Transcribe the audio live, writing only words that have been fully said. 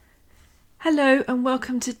Hello and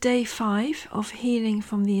welcome to day 5 of Healing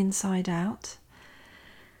from the Inside Out.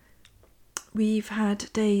 We've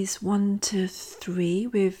had days 1 to 3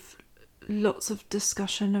 with lots of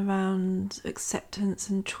discussion around acceptance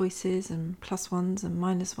and choices and plus ones and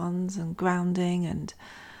minus ones and grounding and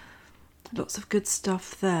lots of good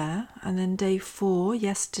stuff there. And then day 4,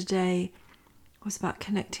 yesterday, was about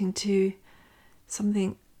connecting to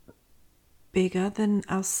something bigger than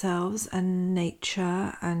ourselves and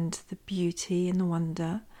nature and the beauty and the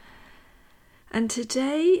wonder. And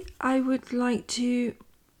today I would like to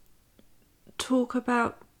talk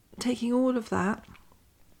about taking all of that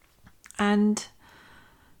and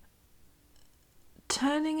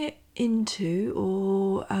turning it into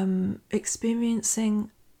or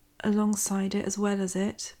experiencing alongside it as well as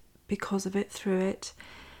it, because of it, through it,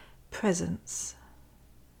 presence.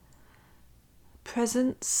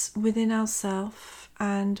 Presence within ourselves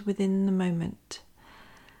and within the moment.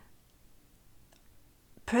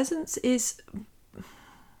 Presence is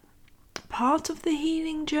part of the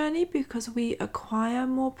healing journey because we acquire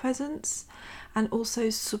more presence and also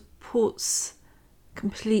supports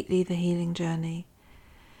completely the healing journey.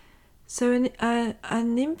 So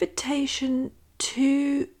an invitation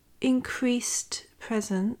to increased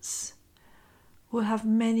presence will have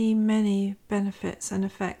many, many benefits and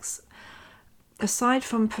effects. Aside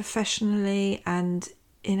from professionally and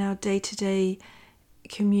in our day-to-day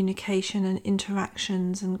communication and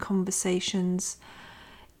interactions and conversations,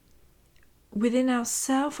 within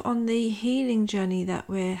ourselves on the healing journey that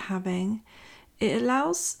we're having, it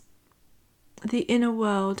allows the inner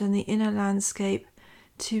world and the inner landscape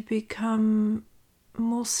to become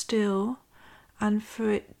more still and for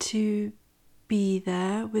it to be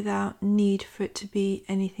there without need for it to be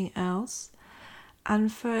anything else,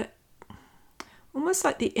 and for it, almost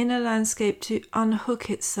like the inner landscape, to unhook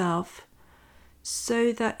itself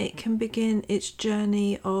so that it can begin its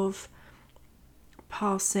journey of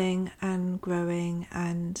passing and growing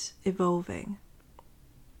and evolving.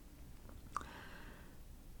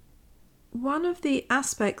 One of the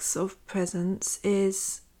aspects of presence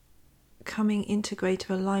is coming into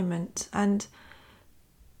greater alignment, and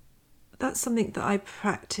that's something that I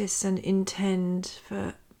practice and intend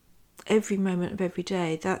for every moment of every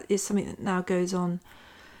day. That is something that now goes on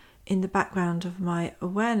in the background of my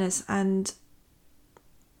awareness, and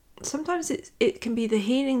sometimes it can be the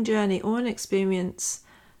healing journey or an experience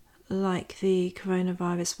like the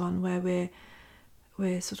coronavirus one where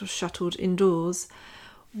we're sort of shuttled indoors,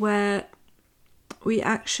 where we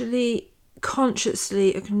actually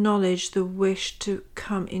consciously acknowledge the wish to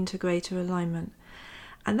come into greater alignment.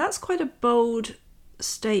 And that's quite a bold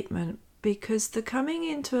statement, because the coming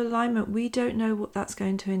into alignment, we don't know what that's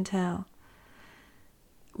going to entail.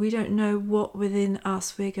 We don't know what within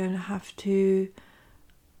us we're going to have to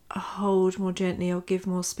hold more gently or give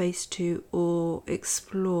more space to or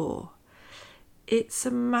explore. It's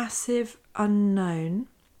a massive unknown,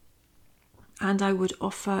 and I would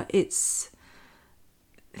offer it's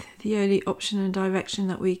the only option and direction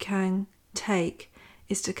that we can take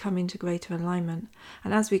is to come into greater alignment.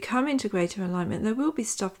 And as we come into greater alignment, there will be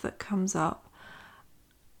stuff that comes up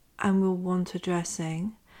and will want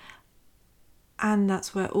addressing, and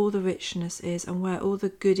that's where all the richness is and where all the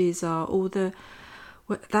goodies are,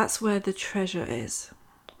 that's where the treasure is.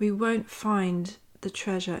 We won't find the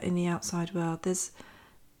treasure in the outside world. There's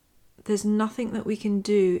nothing that we can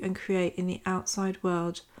do and create in the outside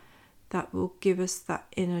world that will give us that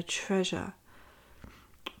inner treasure.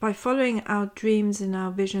 By following our dreams and our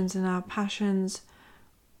visions and our passions,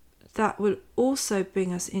 that will also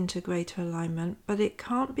bring us into greater alignment, but it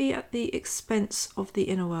can't be at the expense of the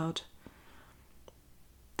inner world.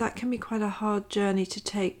 That can be quite a hard journey to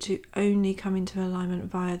take, to only come into alignment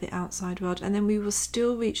via the outside world, and then we will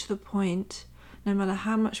still reach the point, no matter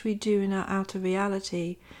how much we do in our outer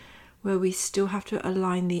reality, where we still have to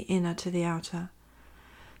align the inner to the outer.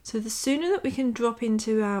 So the sooner that we can drop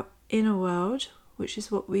into our inner world, which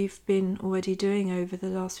is what we've been already doing over the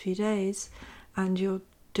last few days, and you're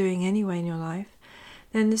doing anyway in your life,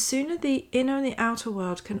 then the sooner the inner and the outer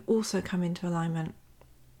world can also come into alignment.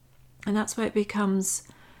 And that's where it becomes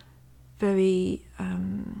very,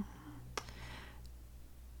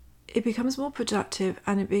 it becomes more productive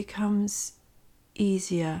and it becomes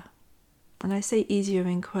easier. And I say easier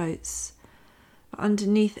in quotes. But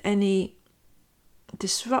underneath any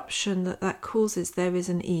disruption that causes, there is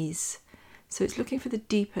an ease. So it's looking for the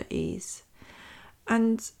deeper ease.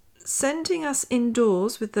 And sending us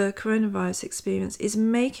indoors with the coronavirus experience is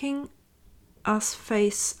making us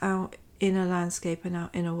face our inner landscape and our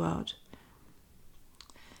inner world.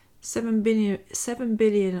 7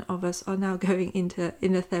 billion of us are now going into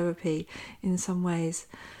inner therapy in some ways.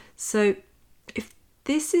 So if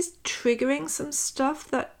this is triggering some stuff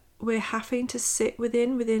that we're having to sit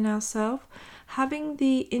within ourselves, having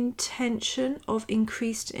the intention of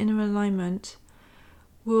increased inner alignment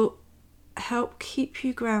will help keep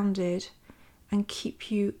you grounded and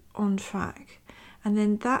keep you on track. And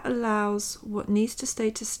then that allows what needs to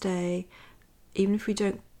stay, even if we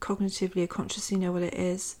don't cognitively or consciously know what it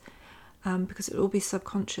is, because it will all be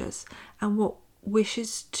subconscious, and what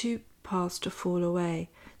wishes to pass to fall away.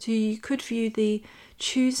 So you could view the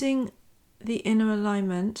choosing the inner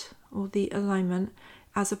alignment or the alignment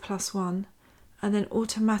as a +1, and then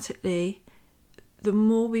automatically the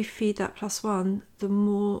more we feed that +1, the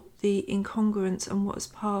more the incongruence and what has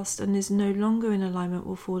passed and is no longer in alignment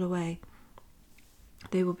will fall away.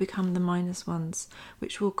 They will become the -1s,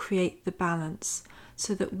 which will create the balance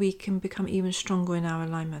so that we can become even stronger in our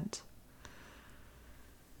alignment.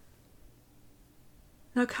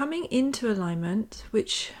 Now, coming into alignment,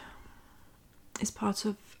 which is part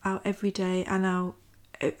of our everyday and our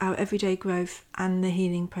everyday growth and the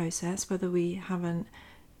healing process, whether we have an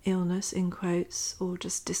illness in quotes or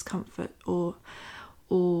just discomfort or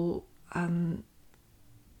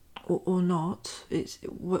not, it's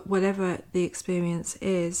whatever the experience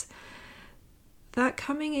is, that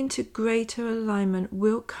coming into greater alignment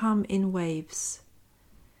will come in waves.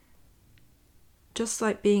 Just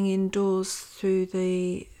like being indoors through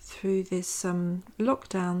this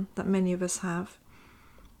lockdown that many of us have,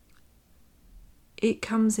 it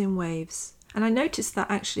comes in waves. And I noticed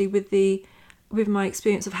that actually with my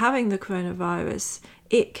experience of having the coronavirus,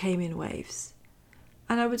 it came in waves.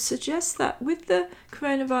 And I would suggest that with the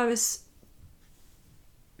coronavirus,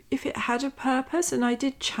 if it had a purpose, and I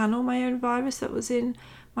did channel my own virus that was in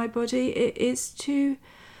my body, it is to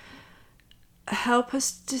help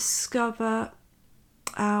us discover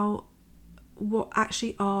what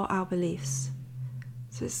actually are our beliefs.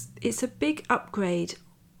 So it's a big upgrade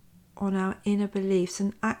on our inner beliefs,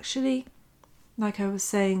 and actually, like I was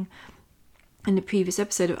saying in the previous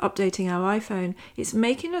episode of updating our iPhone, it's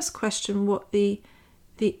making us question what the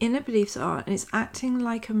inner beliefs are, and it's acting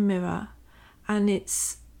like a mirror, and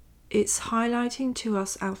it's highlighting to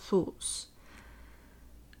us our thoughts.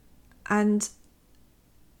 And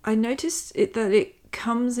I noticed that it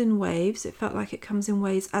comes in waves. It felt like it comes in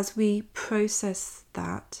waves as we process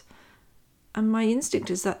that. And my instinct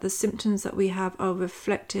is that the symptoms that we have are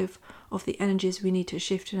reflective of the energies we need to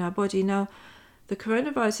shift in our body. Now, the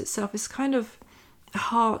coronavirus itself is kind of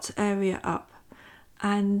heart area up,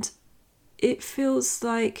 and it feels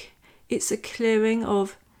like it's a clearing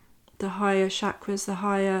of the higher chakras, the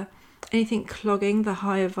higher, anything clogging, the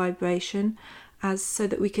higher vibration, so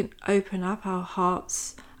that we can open up our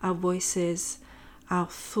hearts, our voices, our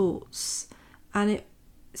thoughts. And it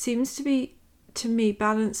seems to be, to me,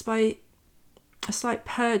 balanced by a slight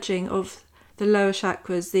purging of the lower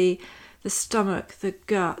chakras, the stomach, the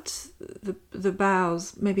gut, the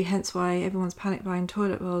bowels, maybe hence why everyone's panic buying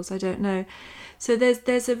toilet rolls, I don't know. So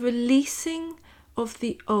there's a releasing of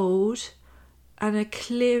the old and a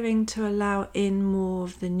clearing to allow in more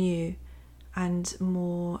of the new and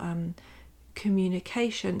more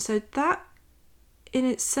communication. So that in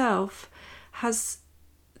itself has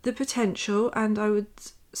the potential, and I would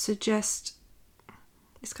suggest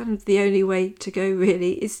it's kind of the only way to go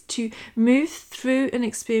really, is to move through an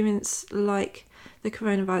experience like the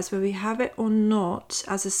coronavirus, where we have it or not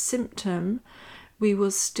as a symptom, we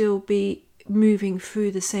will still be moving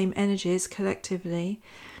through the same energies collectively,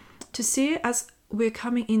 to see it as we're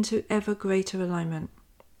coming into ever greater alignment.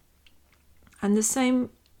 And the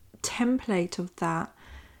same template of that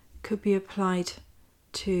could be applied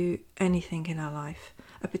to anything in our life,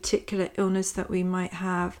 a particular illness that we might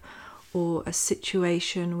have, or a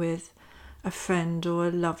situation with a friend or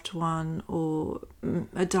a loved one, or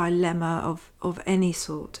a dilemma of any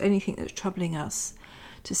sort, anything that's troubling us,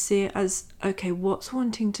 to see it as, okay, what's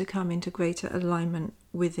wanting to come into greater alignment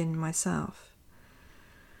within myself.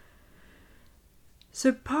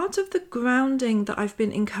 So part of the grounding that I've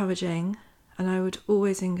been encouraging, and I would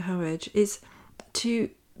always encourage, is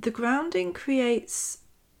the grounding creates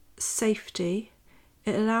safety.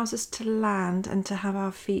 It allows us to land and to have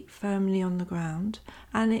our feet firmly on the ground.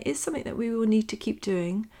 And it is something that we will need to keep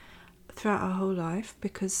doing throughout our whole life,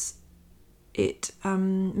 because it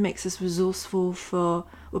makes us resourceful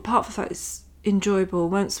apart from the fact it's enjoyable.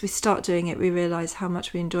 Once we start doing it, we realise how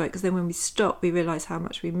much we enjoy it, because then when we stop, we realise how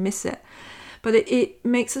much we miss it. But it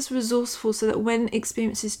makes us resourceful so that when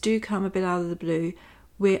experiences do come a bit out of the blue,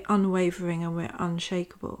 we're unwavering and we're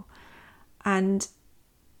unshakable. And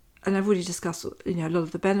and I've already discussed, a lot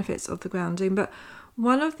of the benefits of the grounding, but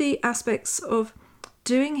one of the aspects of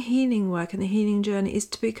doing healing work and the healing journey is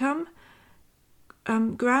to become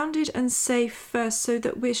grounded and safe first, so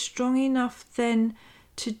that we're strong enough then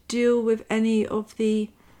to deal with any of the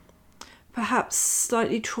perhaps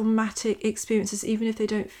slightly traumatic experiences, even if they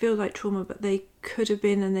don't feel like trauma, but they could have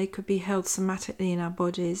been, and they could be held somatically in our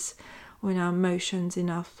bodies or in our emotions, in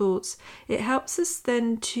our thoughts. It helps us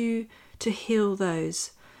then to heal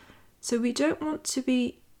those. So we don't want to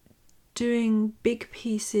be doing big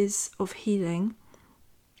pieces of healing.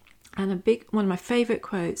 And one of my favourite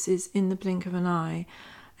quotes is, "In the blink of an eye."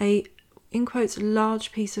 In quotes,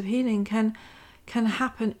 large piece of healing can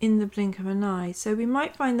happen in the blink of an eye. So we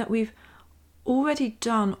might find that we've already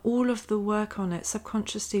done all of the work on it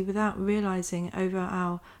subconsciously without realising over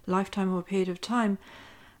our lifetime or a period of time.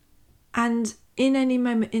 And in any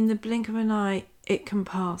moment, in the blink of an eye, it can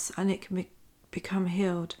pass and it can become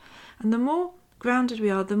healed. And the more grounded we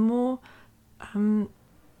are, the more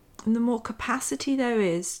capacity there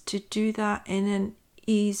is to do that in an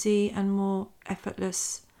easy and more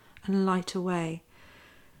effortless and lighter way.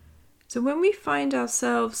 So when we find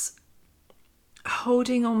ourselves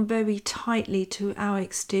holding on very tightly to our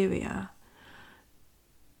exterior,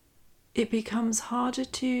 it becomes harder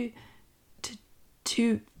to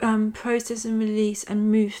process and release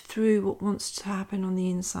and move through what wants to happen on the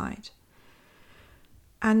inside.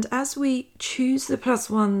 And as we choose the plus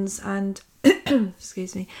ones and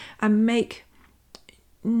and make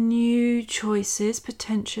new choices,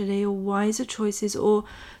 potentially, or wiser choices, or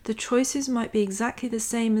the choices might be exactly the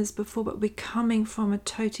same as before, but we're coming from a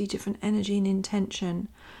totally different energy and intention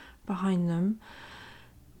behind them.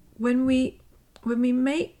 When we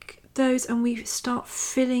make those and we start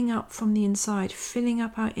filling up from the inside, filling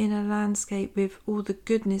up our inner landscape with all the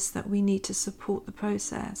goodness that we need to support the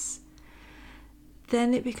process,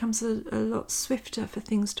 then it becomes a lot swifter for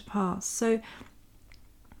things to pass. So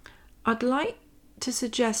I'd like to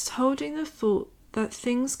suggest holding the thought that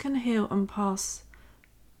things can heal and pass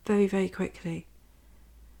very, very quickly.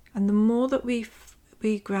 And the more that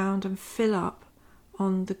we ground and fill up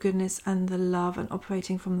on the goodness and the love and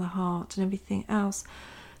operating from the heart and everything else,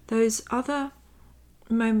 those other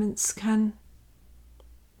moments can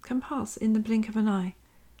pass in the blink of an eye.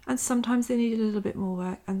 And sometimes they need a little bit more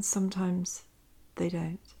work, and sometimes they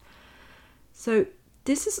don't. So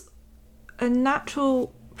this is a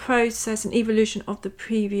natural process and evolution of the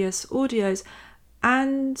previous audios,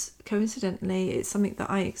 and coincidentally it's something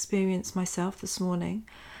that I experienced myself this morning.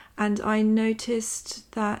 And I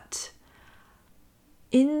noticed that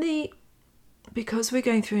because we're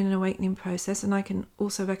going through an awakening process, and I can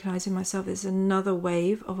also recognize in myself there's another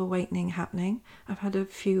wave of awakening happening. I've had a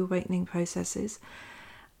few awakening processes,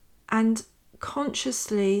 and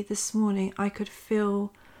consciously this morning I could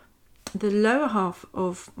feel the lower half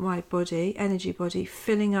of my body, energy body,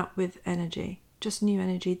 filling up with energy, just new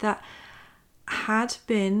energy that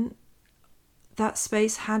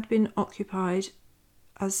space had been occupied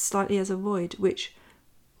as slightly as a void, which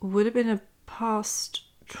would have been a past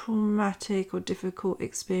traumatic or difficult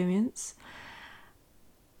experience.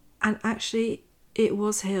 And actually it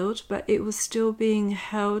was healed, but it was still being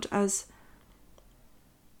held as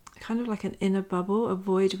kind of like an inner bubble, a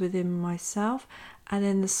void within myself. And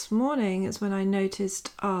then this morning is when I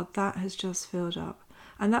noticed, that has just filled up.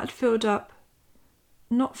 And that filled up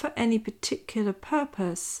not for any particular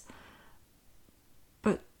purpose,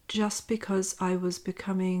 but just because I was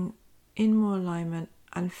becoming in more alignment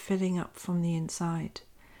and filling up from the inside.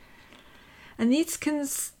 And that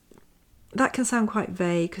can sound quite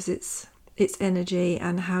vague, because it's energy,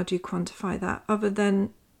 and how do you quantify that other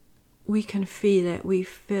than we can feel it. We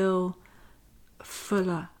feel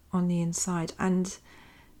fuller on the inside, and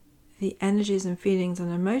the energies and feelings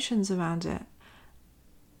and emotions around it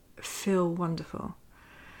feel wonderful.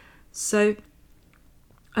 So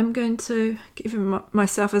I'm going to give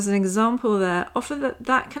myself as an example there, offer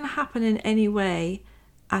that can happen in any way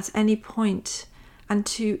at any point, and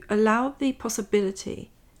to allow the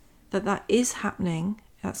possibility that is happening,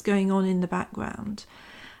 that's going on in the background.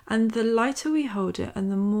 And the lighter we hold it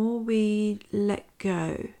and the more we let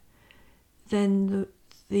go, then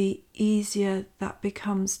the easier that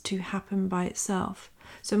becomes to happen by itself.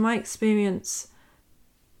 So my experience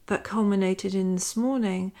that culminated in this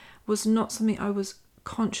morning was not something I was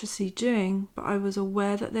consciously doing, but I was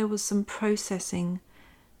aware that there was some processing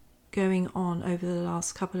going on over the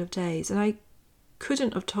last couple of days. And I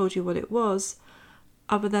couldn't have told you what it was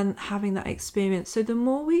other than having that experience. So the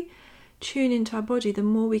more we tune into our body, the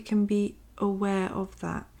more we can be aware of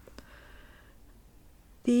that.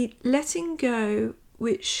 The letting go,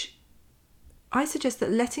 which I suggest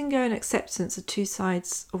that letting go and acceptance are two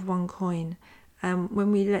sides of one coin.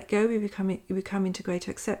 When we let go, we become into greater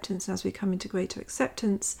acceptance, and as we come into greater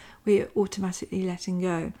acceptance, we are automatically letting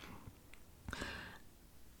go.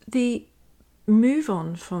 The move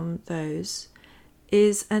on from those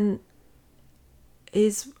is I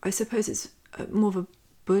suppose it's more of a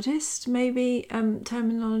Buddhist maybe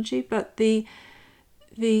terminology, but the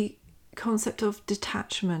concept of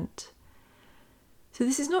detachment. So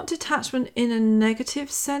this is not detachment in a negative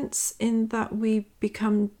sense, in that we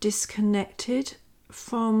become disconnected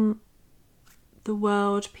from the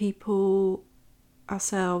world, people,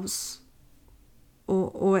 ourselves,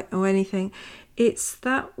 or anything. It's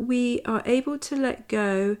that we are able to let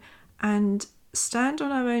go and stand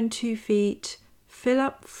on our own 2 feet, fill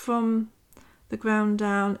up from the ground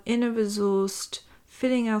down, inner resourced,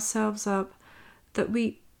 filling ourselves up, that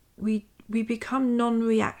we become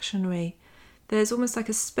non-reactionary. There's almost like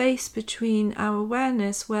a space between our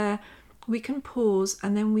awareness where we can pause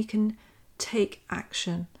and then we can take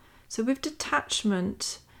action. So with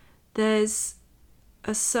detachment, there's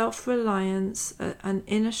a self-reliance, an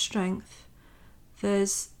inner strength.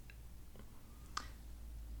 There's,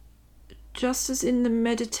 just as in the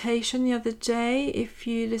meditation the other day, if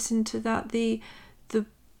you listen to that, the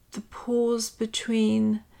pause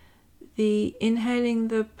between the inhaling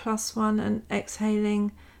the +1 and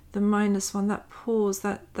exhaling the -1, that pause,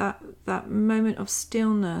 that moment of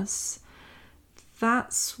stillness,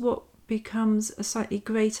 that's what becomes a slightly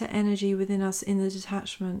greater energy within us in the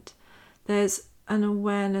detachment. There's an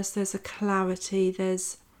awareness, there's a clarity,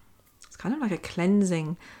 it's kind of like a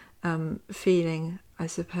cleansing feeling, I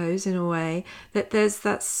suppose, in a way, that there's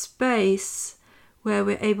that space where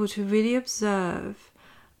we're able to really observe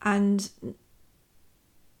and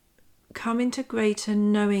come into greater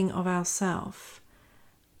knowing of ourselves.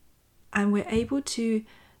 And we're able to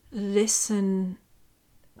listen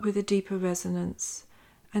with a deeper resonance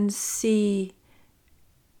and see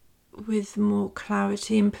with more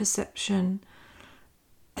clarity and perception,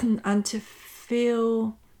 and to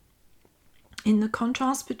feel in the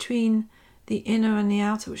contrast between the inner and the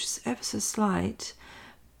outer, which is ever so slight,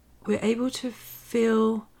 we're able to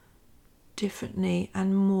feel differently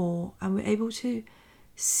and more, and we're able to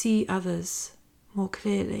see others more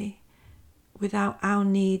clearly without our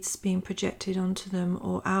needs being projected onto them,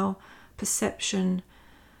 or our perception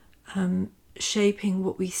shaping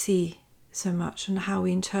what we see so much and how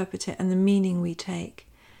we interpret it and the meaning we take.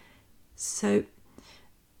 So,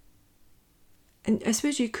 and I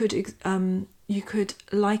suppose you could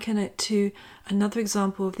liken it to another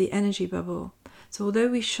example of the energy bubble. So although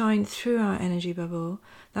we shine through our energy bubble,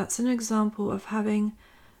 that's an example of having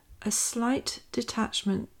a slight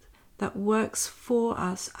detachment that works for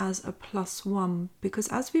us as a +1, because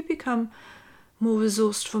as we become more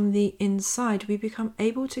resourced from the inside, we become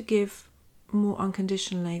able to give more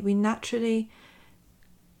unconditionally. We naturally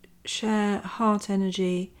share heart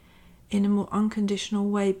energy in a more unconditional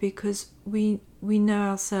way, because we know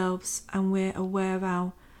ourselves and we're aware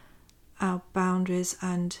of our boundaries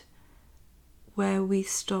and where we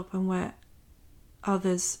stop and where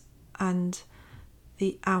others and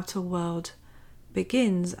the outer world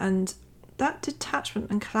begins. And that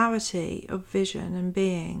detachment and clarity of vision and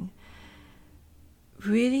being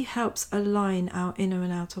really helps align our inner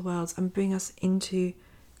and outer worlds and bring us into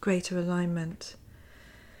greater alignment.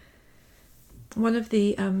 One of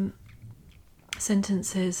the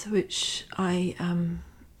sentences which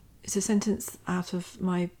it's a sentence out of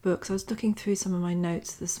my books. I was looking through some of my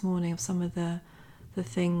notes this morning of some of the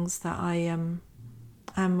things that I am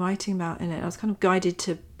writing about in it. I was kind of guided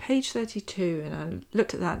to page 32 and I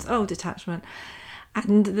looked at that, detachment.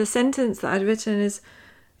 And the sentence that I'd written is,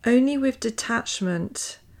 only with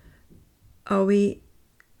detachment do we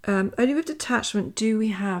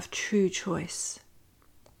have true choice.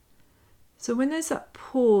 So when there's that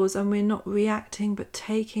pause and we're not reacting but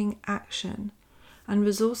taking action and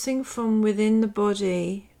resourcing from within the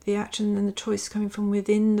body, the action and the choice coming from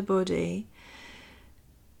within the body,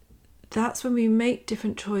 that's when we make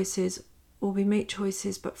different choices, or we make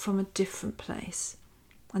choices but from a different place,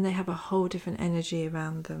 and they have a whole different energy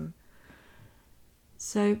around them.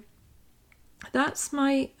 So that's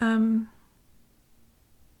my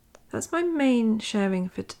main sharing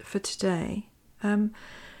for today.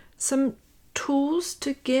 Some tools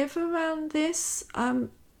to give around this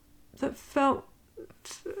that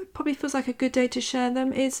probably feels like a good day to share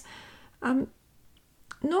them is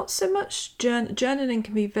not so much journaling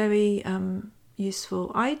can be very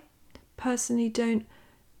useful. I personally don't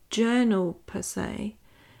journal per se,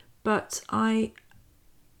 but I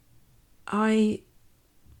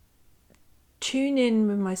tune in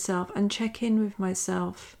with myself and check in with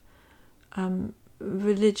myself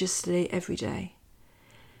religiously every day.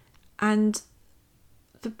 And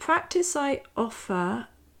the practice I offer,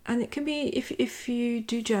 and it can be, if you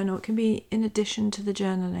do journal, it can be in addition to the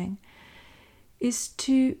journaling, is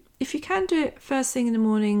to, if you can do it first thing in the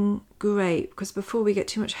morning, great, because before we get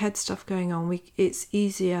too much head stuff going on, it's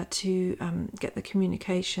easier to get the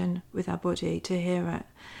communication with our body, to hear it.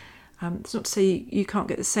 It's not to say you can't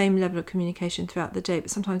get the same level of communication throughout the day, but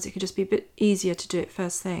sometimes it could just be a bit easier to do it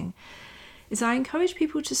first thing. Is I encourage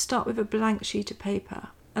people to start with a blank sheet of paper.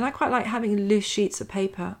 And I quite like having loose sheets of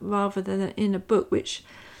paper rather than in a book, which,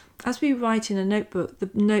 as we write in a notebook, the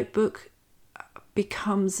notebook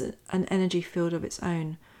becomes an energy field of its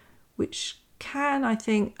own, which can, I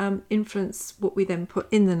think, influence what we then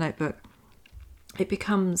put in the notebook. It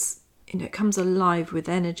becomes, it comes alive with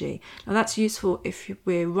energy. Now that's useful if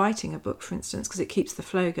we're writing a book, for instance, because it keeps the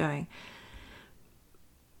flow going.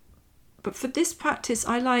 But for this practice,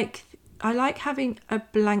 I like having a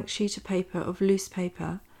blank sheet of paper, of loose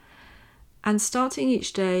paper, and starting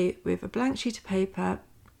each day with a blank sheet of paper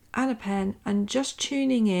and a pen, and just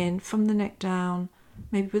tuning in from the neck down,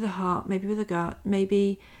 maybe with the heart, maybe with the gut,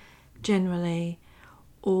 maybe generally,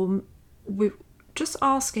 or with just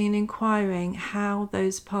asking and inquiring how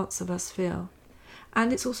those parts of us feel.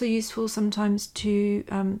 And it's also useful sometimes to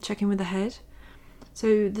check in with the head.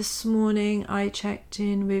 So this morning I checked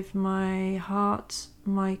in with my heart,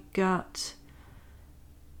 my gut,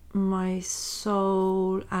 my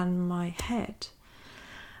soul, and my head.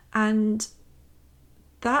 And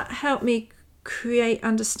that helped me create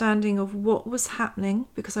understanding of what was happening,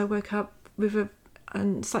 because I woke up with a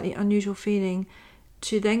slightly unusual feeling,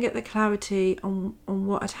 to then get the clarity on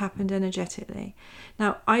what had happened energetically.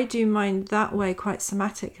 Now, I do mine that way, quite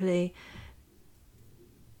somatically.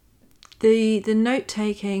 The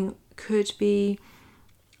note-taking could be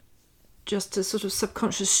just a sort of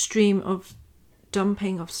subconscious stream of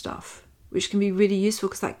dumping of stuff, which can be really useful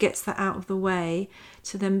because that gets that out of the way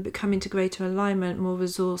to then come into greater alignment, more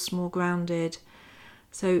resourced, more grounded.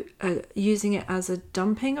 So using it as a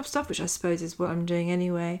dumping of stuff, which I suppose is what I'm doing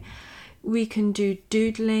anyway. We can do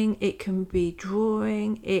doodling, it can be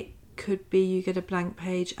drawing, it could be you get a blank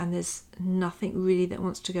page and there's nothing really that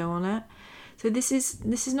wants to go on it. So this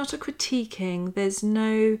is not a critiquing, there's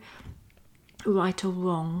no right or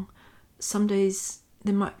wrong. Some days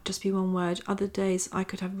there might just be one word, other days I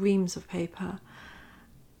could have reams of paper.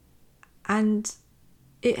 And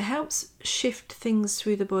it helps shift things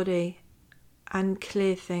through the body and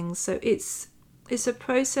clear things. So it's a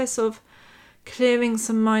process of clearing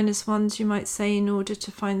some minus ones, you might say, in order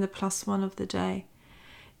to find the plus one of the day.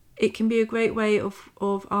 It can be a great way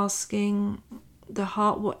of asking the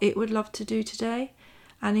heart what it would love to do today,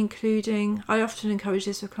 and including, I often encourage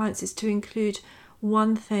this with clients, is to include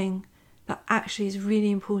one thing that actually is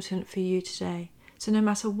really important for you today. So no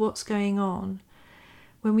matter what's going on,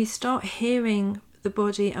 when we start hearing the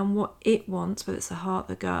body and what it wants, whether it's the heart,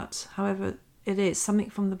 the gut, however it is, something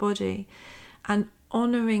from the body, and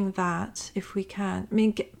honouring that if we can. I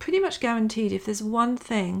mean, pretty much guaranteed, if there's one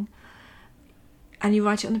thing and you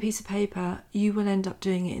write it on a piece of paper, you will end up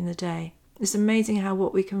doing it in the day. It's amazing how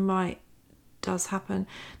what we can write does happen.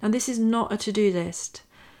 Now, this is not a to-do list.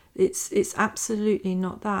 It's absolutely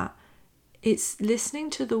not that. It's listening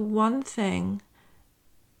to the one thing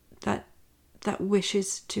that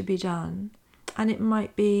wishes to be done. And it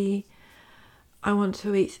might be, I want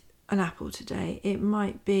to eat an apple today. It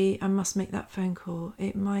might be, I must make that phone call.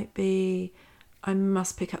 It might be, I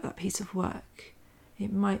must pick up that piece of work.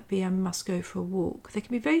 It might be, I must go for a walk. They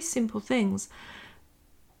can be very simple things.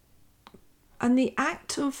 And the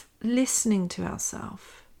act of listening to ourselves,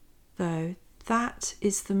 though, that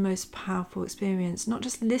is the most powerful experience. Not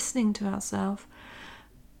just listening to ourselves,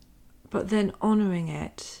 but then honouring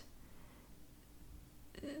it.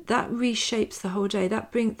 That reshapes the whole day.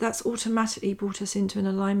 That's automatically brought us into an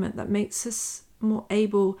alignment that makes us more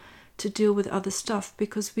able to deal with other stuff,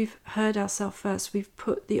 because we've heard ourselves first. We've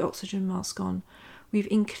put the oxygen mask on. We've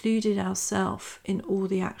included ourselves in all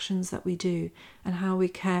the actions that we do and how we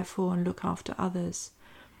care for and look after others.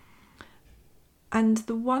 And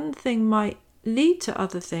the one thing might lead to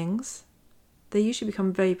other things. They usually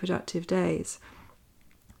become very productive days.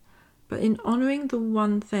 But in honouring the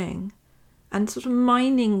one thing and sort of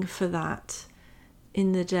mining for that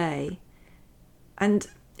in the day, and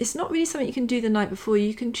it's not really something you can do the night before.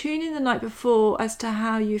 You can tune in the night before as to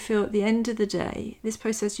how you feel at the end of the day. This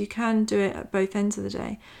process, you can do it at both ends of the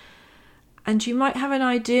day. And you might have an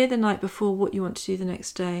idea the night before what you want to do the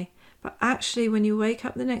next day. But actually, when you wake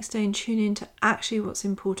up the next day and tune in to actually what's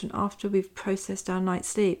important after we've processed our night's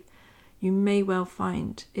sleep, you may well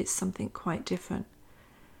find it's something quite different.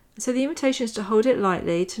 So the invitation is to hold it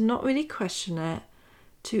lightly, to not really question it,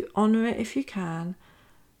 to honour it if you can.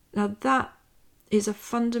 Now that is a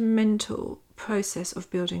fundamental process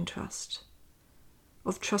of building trust,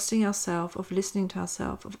 of trusting ourselves, of listening to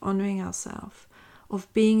ourselves, of honouring ourselves,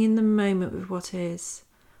 of being in the moment with what is,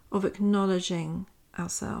 of acknowledging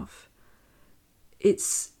ourselves.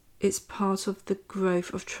 It's part of the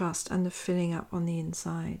growth of trust and the filling up on the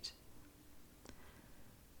inside.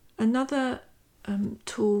 Another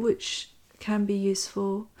tool which can be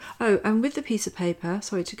useful. Oh, and with the piece of paper,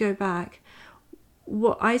 sorry to go back,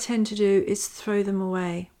 what I tend to do is throw them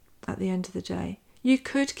away at the end of the day. You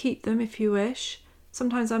could keep them if you wish.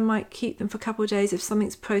 Sometimes I might keep them for a couple of days if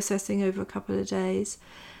something's processing over a couple of days,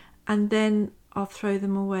 and then I'll throw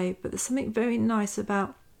them away. But there's something very nice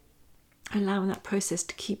about allowing that process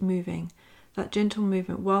to keep moving, that gentle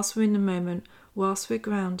movement whilst we're in the moment, whilst we're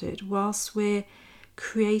grounded, whilst we're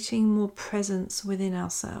creating more presence within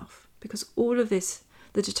ourselves. Because all of this,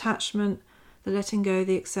 the detachment, the letting go,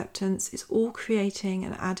 the acceptance, is all creating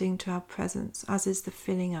and adding to our presence, as is the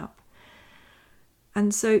filling up.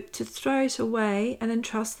 And so to throw it away and then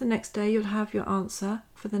trust the next day you'll have your answer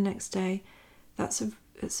for the next day, it's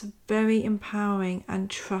a very empowering and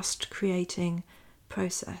trust creating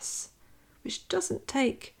process, which doesn't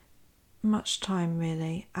take much time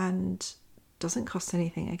really and doesn't cost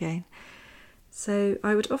anything again. So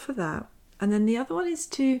I would offer that. And then the other one is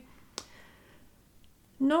to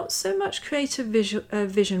not so much create a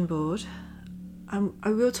vision board. I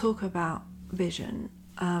will talk about vision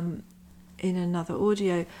in another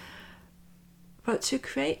audio, but to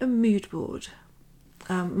create a mood board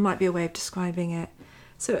might be a way of describing it.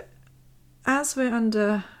 So as we're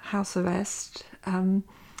under house arrest, and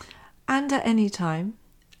at any time,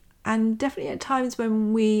 and definitely at times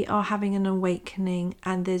when we are having an awakening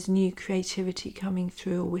and there's new creativity coming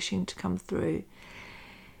through or wishing to come through,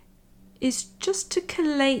 is just to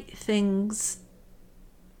collate things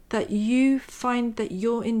that you find that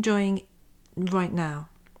you're enjoying right now.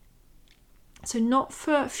 So not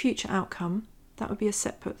for a future outcome, that would be a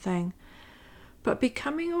separate thing, but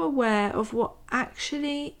becoming aware of what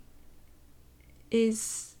actually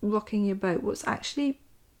is rocking your boat, what's actually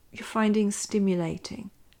you're finding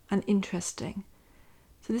stimulating and interesting.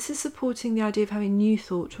 So this is supporting the idea of having new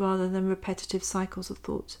thought rather than repetitive cycles of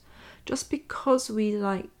thought. Just because we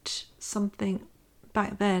liked something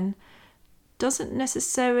back then doesn't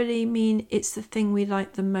necessarily mean it's the thing we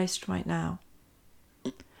like the most right now.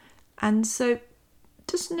 And so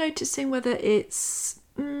just noticing whether it's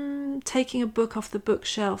taking a book off the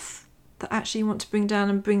bookshelf that actually you want to bring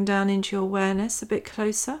down into your awareness a bit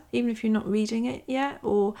closer, even if you're not reading it yet,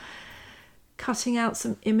 or cutting out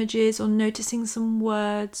some images, or noticing some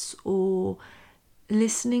words, or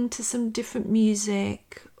listening to some different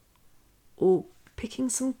music, or picking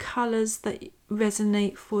some colours that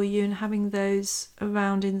resonate for you and having those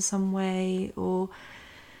around in some way, or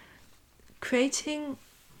creating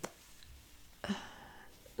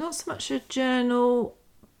not so much a journal,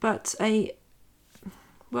 but it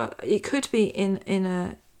could be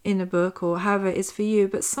in a book or however it is for you,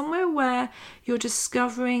 but somewhere where you're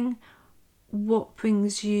discovering what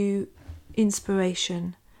brings you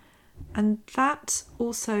inspiration. And that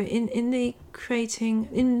also in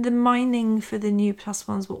the mining for the new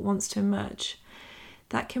 +1s, what wants to emerge,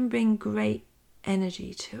 that can bring great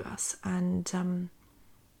energy to us. And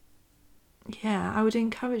I would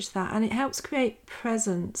encourage that. And it helps create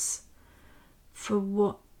presence for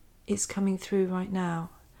what is coming through right now.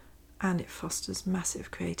 And it fosters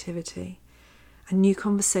massive creativity and new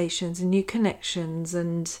conversations and new connections.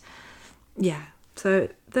 And so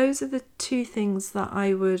those are the two things that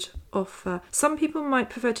I would offer. Some people might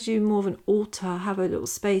prefer to do more of an altar, have a little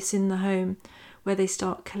space in the home where they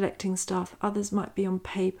start collecting stuff. Others might be on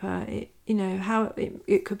paper. It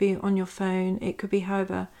could be on your phone. It could be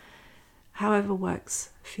however works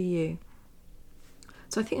for you.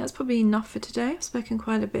 So I think that's probably enough for today. I've spoken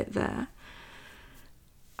quite a bit there.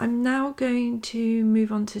 I'm now going to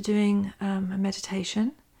move on to doing a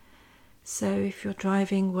meditation. So if you're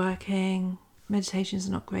driving, working, meditation is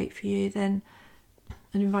not great for you, then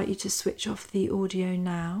I'd invite you to switch off the audio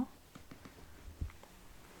now.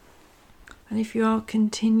 And if you are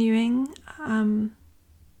continuing, I'm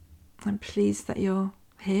pleased that you're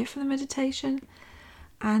here for the meditation,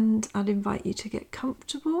 and I'd invite you to get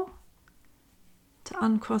comfortable, to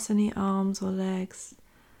uncross any arms or legs.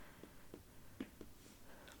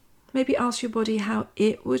 Maybe ask your body how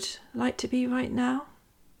it would like to be right now,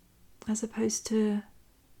 as opposed to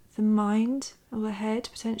the mind or the head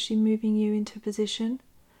potentially moving you into a position.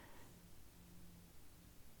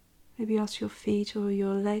 Maybe ask your feet or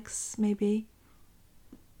your legs, maybe,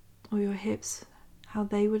 or your hips, how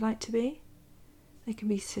they would like to be. They can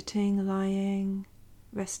be sitting, lying,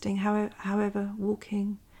 resting, however,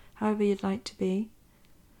 walking, however you'd like to be.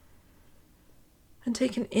 And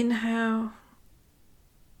take an inhale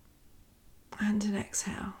and an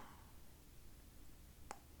exhale.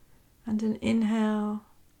 And an inhale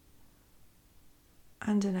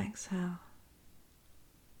and an exhale.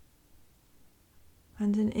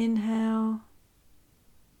 And an inhale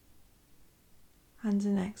and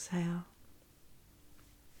an exhale.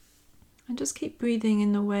 And just keep breathing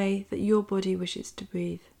in the way that your body wishes to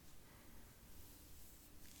breathe.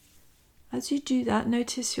 As you do that,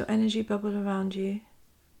 notice your energy bubble around you.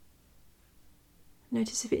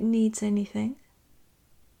 Notice if it needs anything,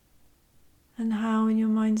 and how in your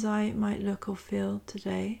mind's eye it might look or feel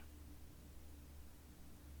today.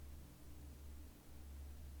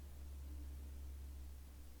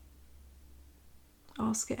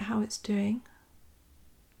 Ask it how it's doing.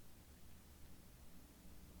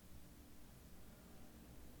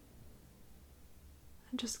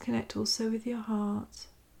 And just connect also with your heart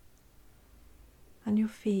and your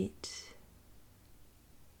feet.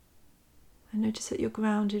 And notice that you're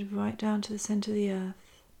grounded right down to the centre of the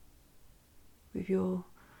earth with your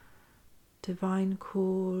divine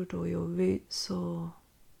cord or your roots or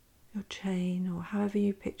your chain or however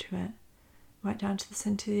you picture it, right down to the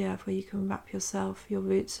centre of the earth where you can wrap yourself, your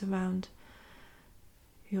roots around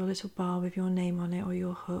your little bar with your name on it or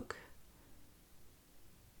your hook.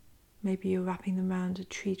 Maybe you're wrapping them around a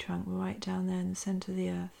tree trunk right down there in the centre of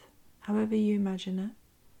the earth, however you imagine it.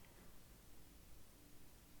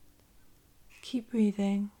 Keep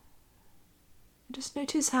breathing. And just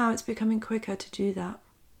notice how it's becoming quicker to do that.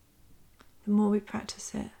 The more we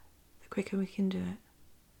practice it, the quicker we can do it.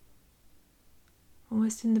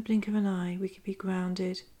 Almost in the blink of an eye, we could be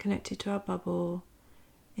grounded, connected to our bubble,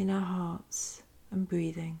 in our hearts, and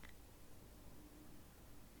breathing.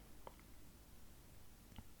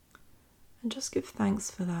 And just give thanks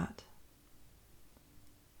for that.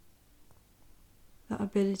 That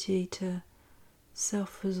ability to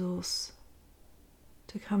self-resource,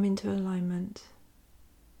 to come into alignment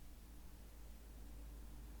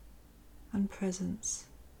and presence.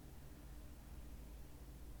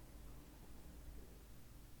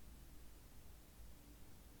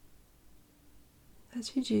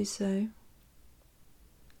 As you do so,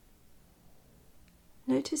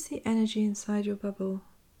 notice the energy inside your bubble.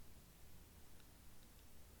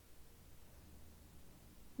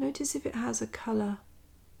 Notice if it has a colour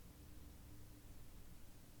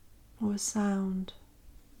or a sound.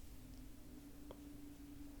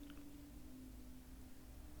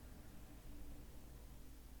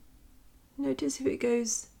 Notice if it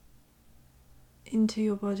goes into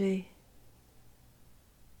your body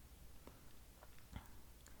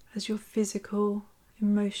as your physical,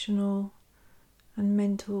 emotional and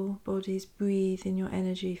mental bodies breathe in your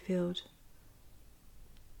energy field.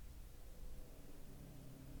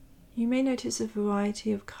 You may notice a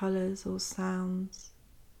variety of colours or sounds.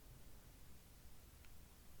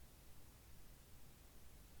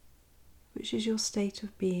 Which is your state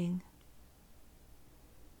of being.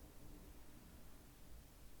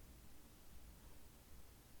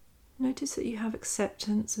 Notice that you have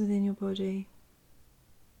acceptance within your body.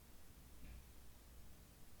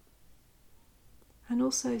 And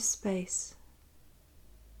also space.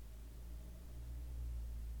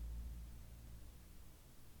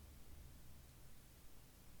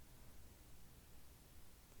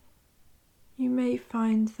 You may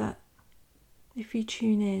find that if you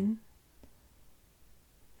tune in,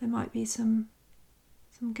 there might be some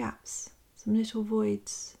gaps, some little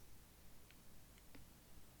voids,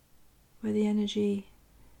 where the energy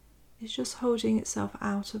is just holding itself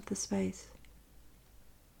out of the space.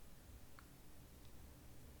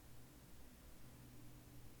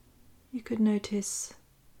 You could notice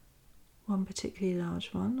one particularly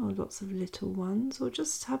large one, or lots of little ones, or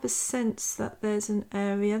just have a sense that there's an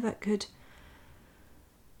area that could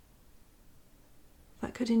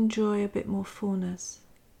enjoy a bit more fullness.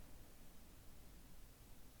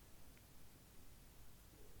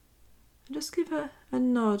 And just give a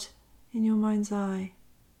nod in your mind's eye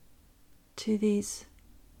to these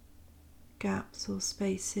gaps or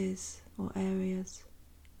spaces or areas.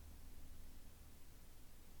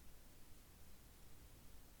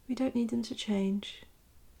 We don't need them to change.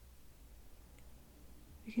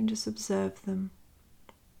 We can just observe them.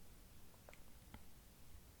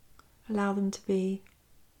 Allow them to be.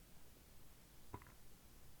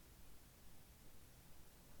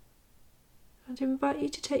 And invite you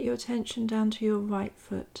to take your attention down to your right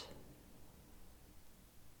foot.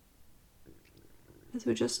 as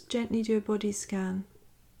we'll just gently do a body scan.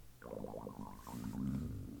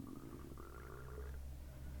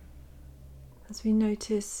 As we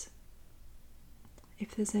notice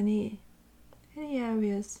if there's any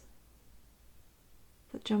areas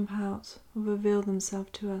that jump out or reveal themselves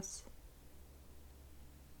to us.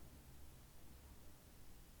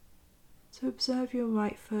 So observe your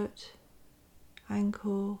right foot,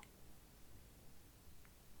 ankle,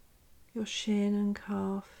 your shin and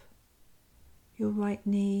calf, your right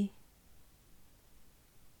knee,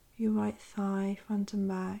 your right thigh, front and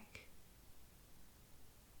back.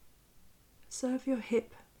 Observe your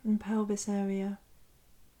hip and pelvis area,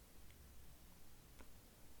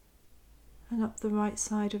 and up the right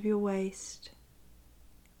side of your waist,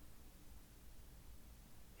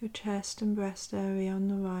 your chest and breast area on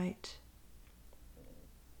the right,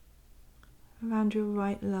 around your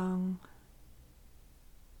right lung,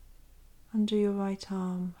 under your right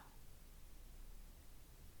arm,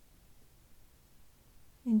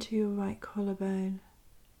 into your right collarbone.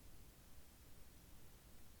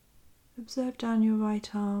 Observe down your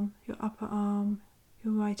right arm, your upper arm,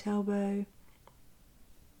 your right elbow,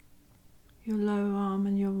 your lower arm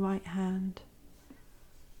and your right hand.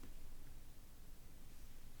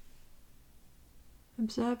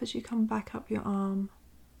 Observe as you come back up your arm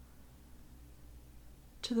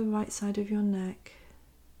to the right side of your neck,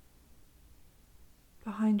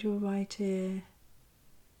 behind your right ear,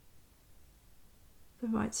 the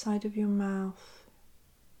right side of your mouth,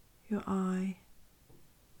 your eye,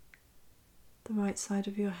 the right side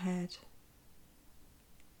of your head.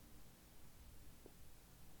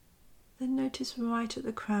 Then notice right at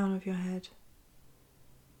the crown of your head,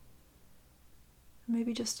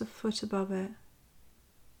 maybe just a foot above it,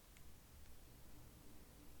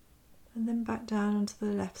 and then back down onto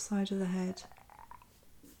the left side of the head,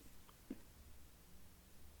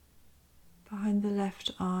 behind the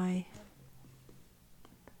left eye,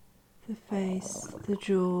 the face, the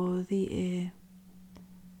jaw, the ear,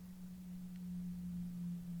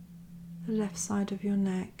 the left side of your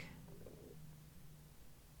neck,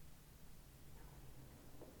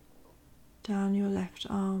 down your left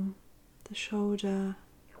arm, the shoulder,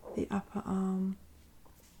 the upper arm,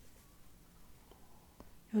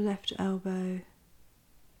 your left elbow,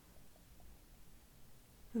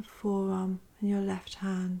 the forearm and your left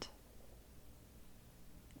hand.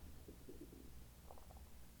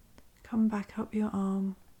 Come back up your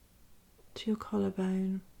arm to your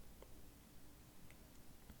collarbone,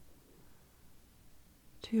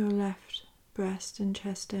 to your left breast and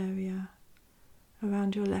chest area,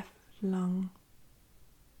 around your left lung,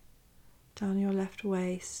 down your left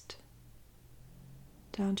waist,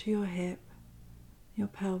 down to your hip, your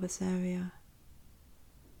pelvis area,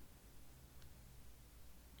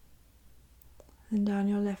 then down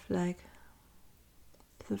your left leg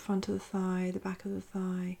to the front of the thigh, the back of the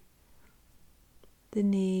thigh, the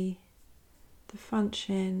knee, the front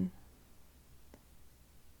shin,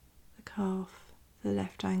 the calf, the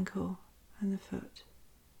left ankle and the foot.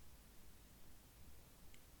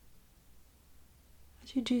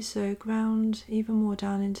 As you do so, ground even more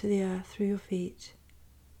down into the earth through your feet.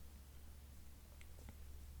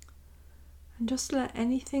 And just let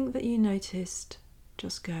anything that you noticed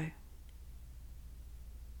just go.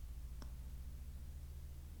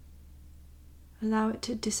 Allow it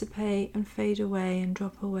to dissipate and fade away and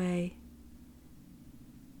drop away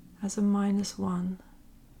as a -1,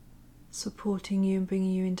 supporting you and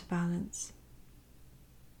bringing you into balance.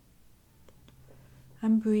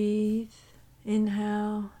 And breathe,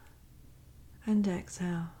 inhale and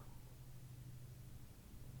exhale.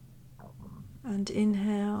 And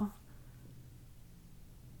inhale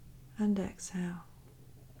and exhale.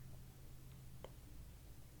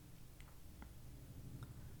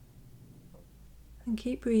 And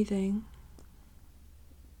keep breathing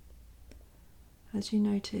as you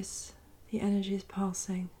notice the energy is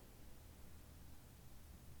passing.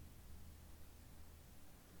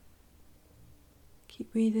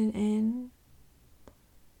 Keep breathing in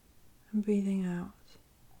and breathing out.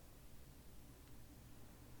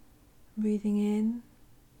 Breathing in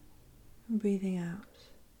and breathing out.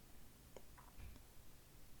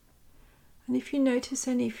 And if you notice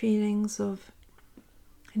any feelings of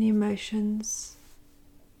any emotions,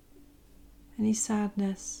 any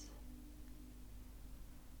sadness,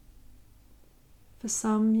 for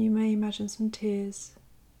some you may imagine some tears,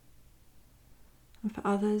 and for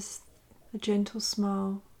others a gentle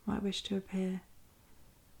smile might wish to appear.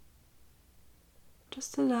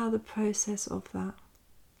 Just allow the process of that,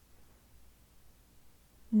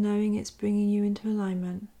 knowing it's bringing you into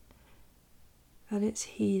alignment, that it's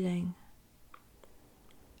healing,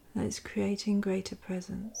 that is creating greater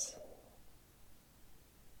presence.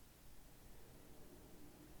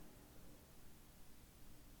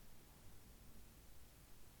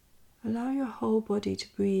 Allow your whole body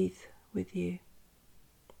to breathe with you.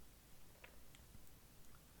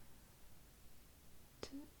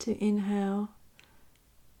 To inhale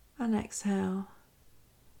and exhale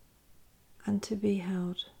and to be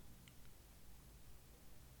held.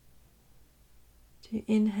 To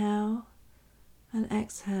inhale and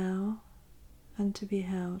exhale and to be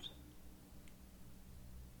held.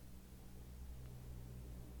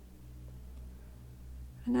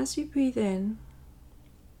 And as you breathe in,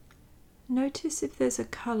 notice if there's a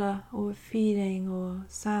colour or a feeling or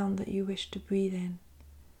sound that you wish to breathe in,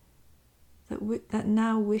 that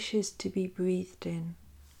now wishes to be breathed in.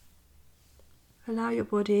 Allow your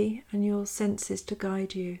body and your senses to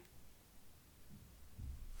guide you.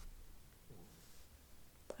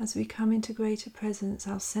 As we come into greater presence,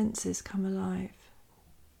 our senses come alive.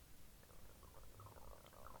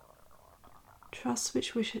 Trust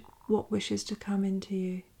what wishes to come into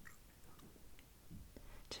you,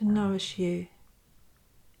 to nourish you,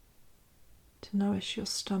 to nourish your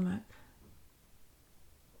stomach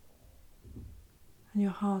and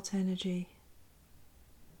your heart energy,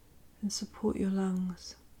 and support your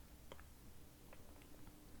lungs.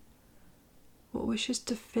 What wishes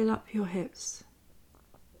to fill up your hips,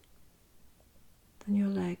 then your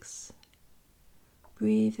legs.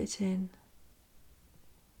 Breathe it in.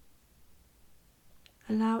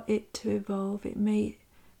 Allow it to evolve. It may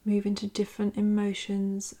move into different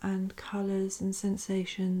emotions and colours and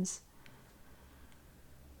sensations.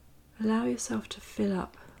 Allow yourself to fill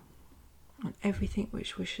up on everything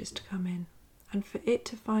which wishes to come in, and for it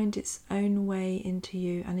to find its own way into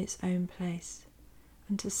you and its own place,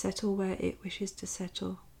 and to settle where it wishes to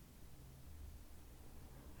settle,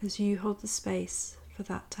 as you hold the space for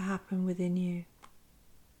that to happen within you,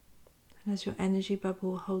 and as your energy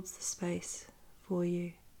bubble holds the space for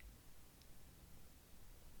you,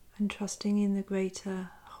 and trusting in the greater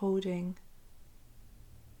holding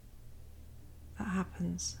that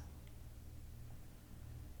happens.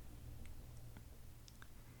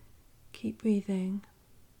 Keep breathing.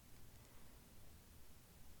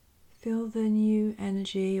 Feel the new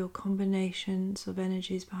energy or combinations of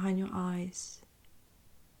energies behind your eyes.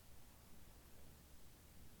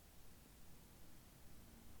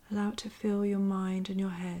 Allow it to fill your mind and your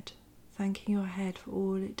head, thanking your head for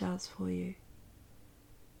all it does for you.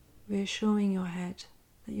 Reassuring your head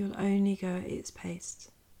that you'll only go at its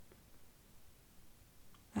pace,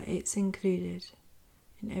 that it's included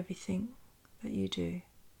in everything that you do.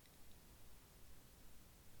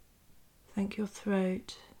 Thank your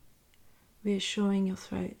throat, reassuring your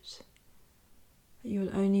throat that you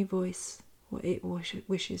will only voice what it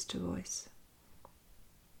wishes to voice,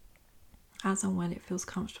 as and when it feels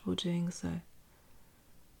comfortable doing so.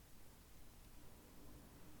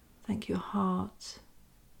 Thank your heart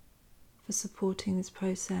for supporting this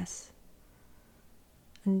process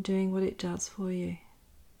and doing what it does for you.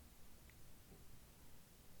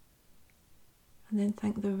 And then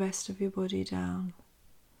thank the rest of your body down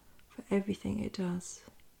for everything it does,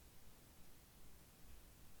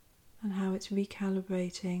 and how it's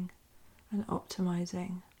recalibrating and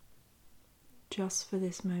optimizing just for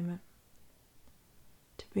this moment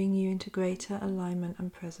to bring you into greater alignment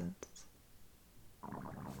and presence.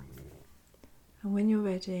 And when you're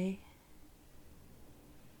ready,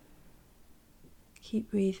 keep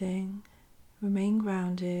breathing, remain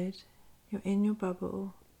grounded, you're in your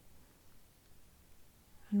bubble,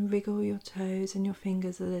 and wriggle your toes and your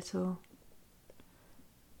fingers a little.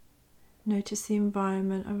 Notice the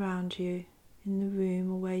environment around you, in the room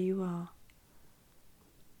or where you are.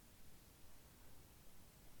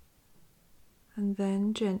 And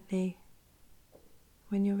then gently,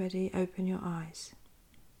 when you're ready, open your eyes.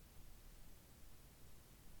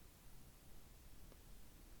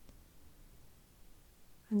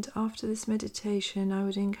 And after this meditation, I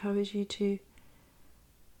would encourage you to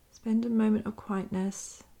spend a moment of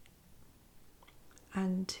quietness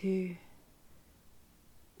and to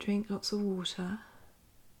drink lots of water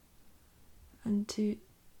and to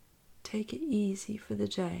take it easy for the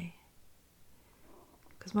day,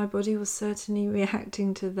 because my body was certainly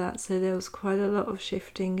reacting to that, so there was quite a lot of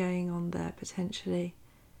shifting going on there potentially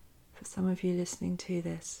for some of you listening to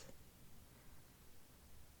this.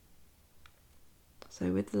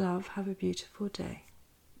 So with love, have a beautiful day.